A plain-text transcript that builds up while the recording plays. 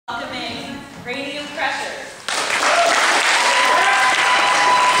Cranium pressure.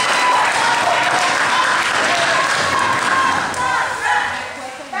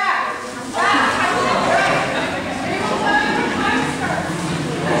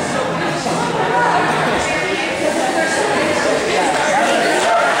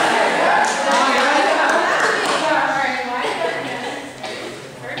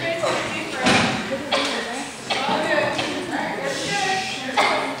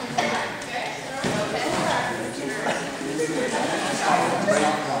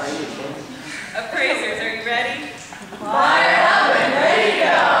 Appraisers, are you ready? Fired up and ready to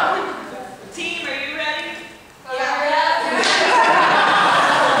go. Team, are you ready? Fired up.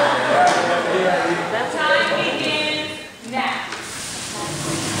 Time begins now.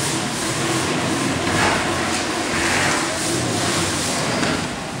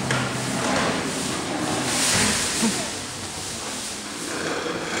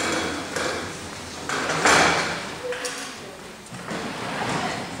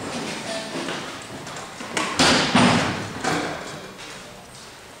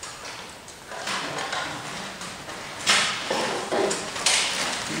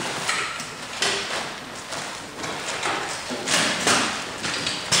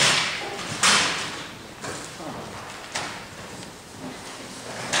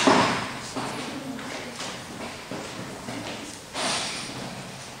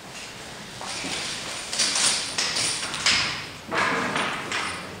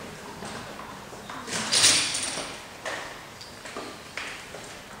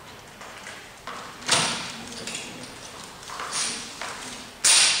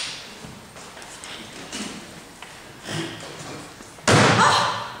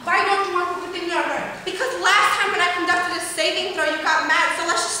 Saving throw, you got mad, so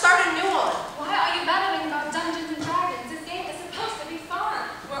let's just start a new one. Why are you battling about Dungeons and Dragons? This game is supposed to be fun.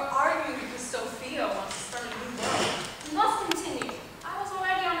 We're arguing because Sophia wants to start a new world. We must continue. I was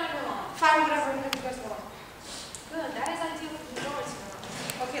already on number one. Fine, whatever, you guys want. Good, that is ideal for the doors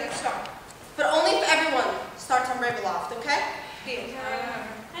now. Okay, let's start. But only if everyone starts on Ravenloft, okay? Deal.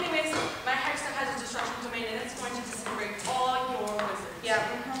 Anyways, my hexstep has a destruction domain and it's going to disintegrate all your wizards. Yeah.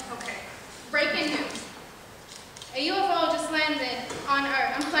 Okay. Breaking news. A UFO just landed on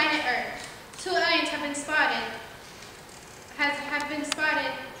Earth, on planet Earth. Two aliens have been spotted.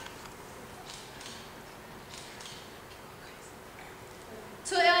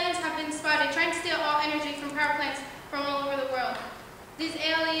 Two aliens have been spotted trying to steal all energy from power plants from all over the world. These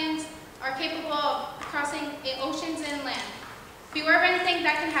aliens are capable of crossing oceans and land. Beware of anything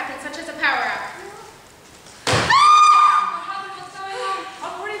that can happen, such as a power out. What's going on?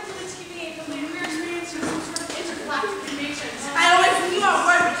 According to the TVA, the later we're experiencing some sort of intergalactic invasion. I always knew our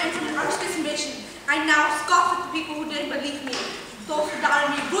word would enter an outer space invasion. I now scoff at the people who didn't believe me. Those who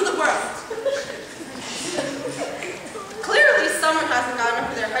doubted me rule the world. Clearly, someone hasn't gotten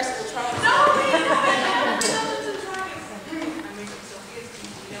over their high school trauma. No, we know it. Dungeons and Dragons. I'm making Sophia's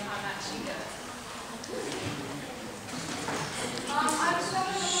piece. We know how that she does. I was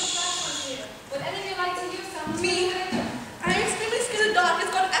struggling with those flashlights here. Would any of you like to use some? Me? I'm extremely scared of the dark.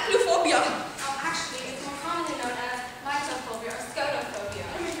 It's called acluphobia. Actually, it's more commonly known as mytophobia or scotophobia.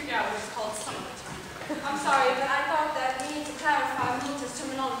 Let me figure out what it's called some of the time. I'm sorry, but I thought that we need to clarify Milton's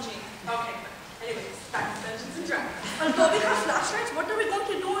terminology. Okay, but anyways, back to Dungeons and Dragons. Although we have flashlights, what are we going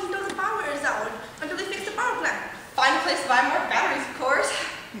to do until the power is out? Until they fix the power plant? Find a place to buy more batteries, of course.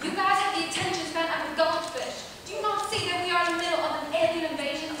 You guys have the attention span of a goldfish. Do you not see that we are in the middle of an alien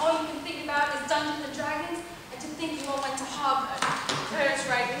invasion? All you can think about is Dungeons and Dragons, and to think you all went to Harvard. Claire's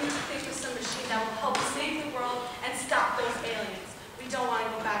right. We need to think of some machine that will help save the world and stop those aliens. We don't want to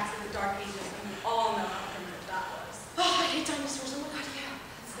go back to the Dark Ages, and we all know how primitive that was. Oh, I hate dinosaurs. Oh my god, yeah.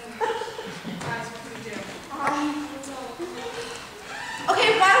 Guys, what can we do?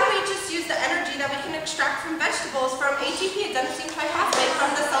 Okay, why don't we just use the energy that we can extract from vegetables from ATP, adenosine triphosphate,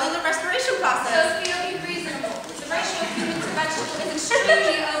 from the cellular respiration process? Sophia, be reasonable. The ratio of human to vegetable is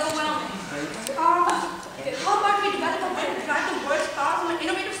extremely overwhelming. How about we develop a way to drive the world's power from an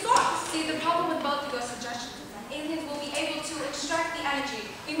innovative source? See, the problem with both of your suggestions is that aliens will be able to extract the energy.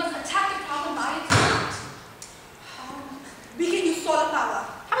 We must attack the problem by its root. We can use solar power.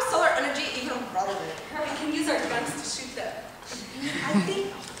 How is solar energy even relevant? We can use our guns to shoot them. I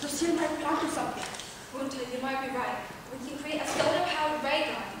think Lucille might be onto something. Munta, you might be right. We can create a solar-powered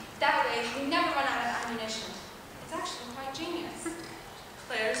ray gun. That way, we never run out of ammunition. It's actually quite genius.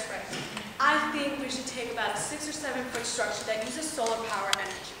 Claire's right. I think we should take about a 6 or 7 foot structure that uses solar power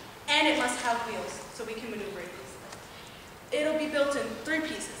energy. And it must have wheels, so we can maneuver it easily. It'll be built in 3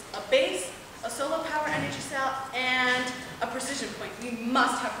 pieces. A base, a solar power energy cell, and a precision point. We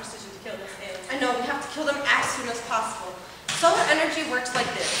must have precision to kill this alien. no, we have to kill them as soon as possible. Solar energy works like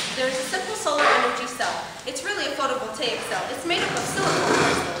this. There's a simple solar energy cell. It's really a photovoltaic cell. It's made up of silicon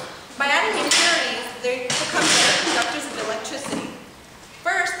crystals. By adding impurities, they become better conductors of electricity.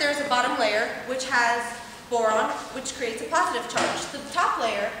 First, there's a bottom layer, which has boron, which creates a positive charge. The top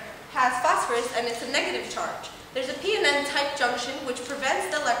layer has phosphorus, and it's a negative charge. There's a P and N type junction, which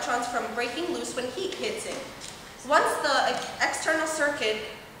prevents the electrons from breaking loose when heat hits it. Once the external circuit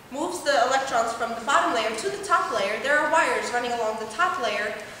moves the electrons from the bottom layer to the top layer, there are wires running along the top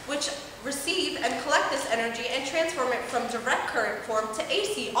layer which receive and collect this energy and transform it from direct current form to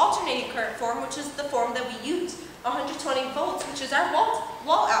AC, alternating current form, which is the form that we use, 120 volts, which is our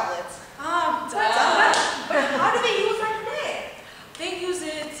wall outlets. But how do they use that today? They use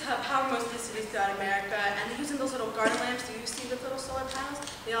it to power most of the cities throughout America, and they're using those little garden lamps. Do you see the little solar panels?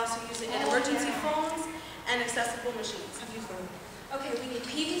 They also use it in emergency phones and accessible machines. I've used them. Okay, we need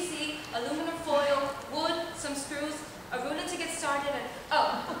PVC, aluminum foil, wood, some screws, a ruler to get started, and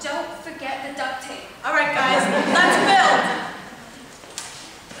oh, don't forget the duct tape. All right, guys, let's build.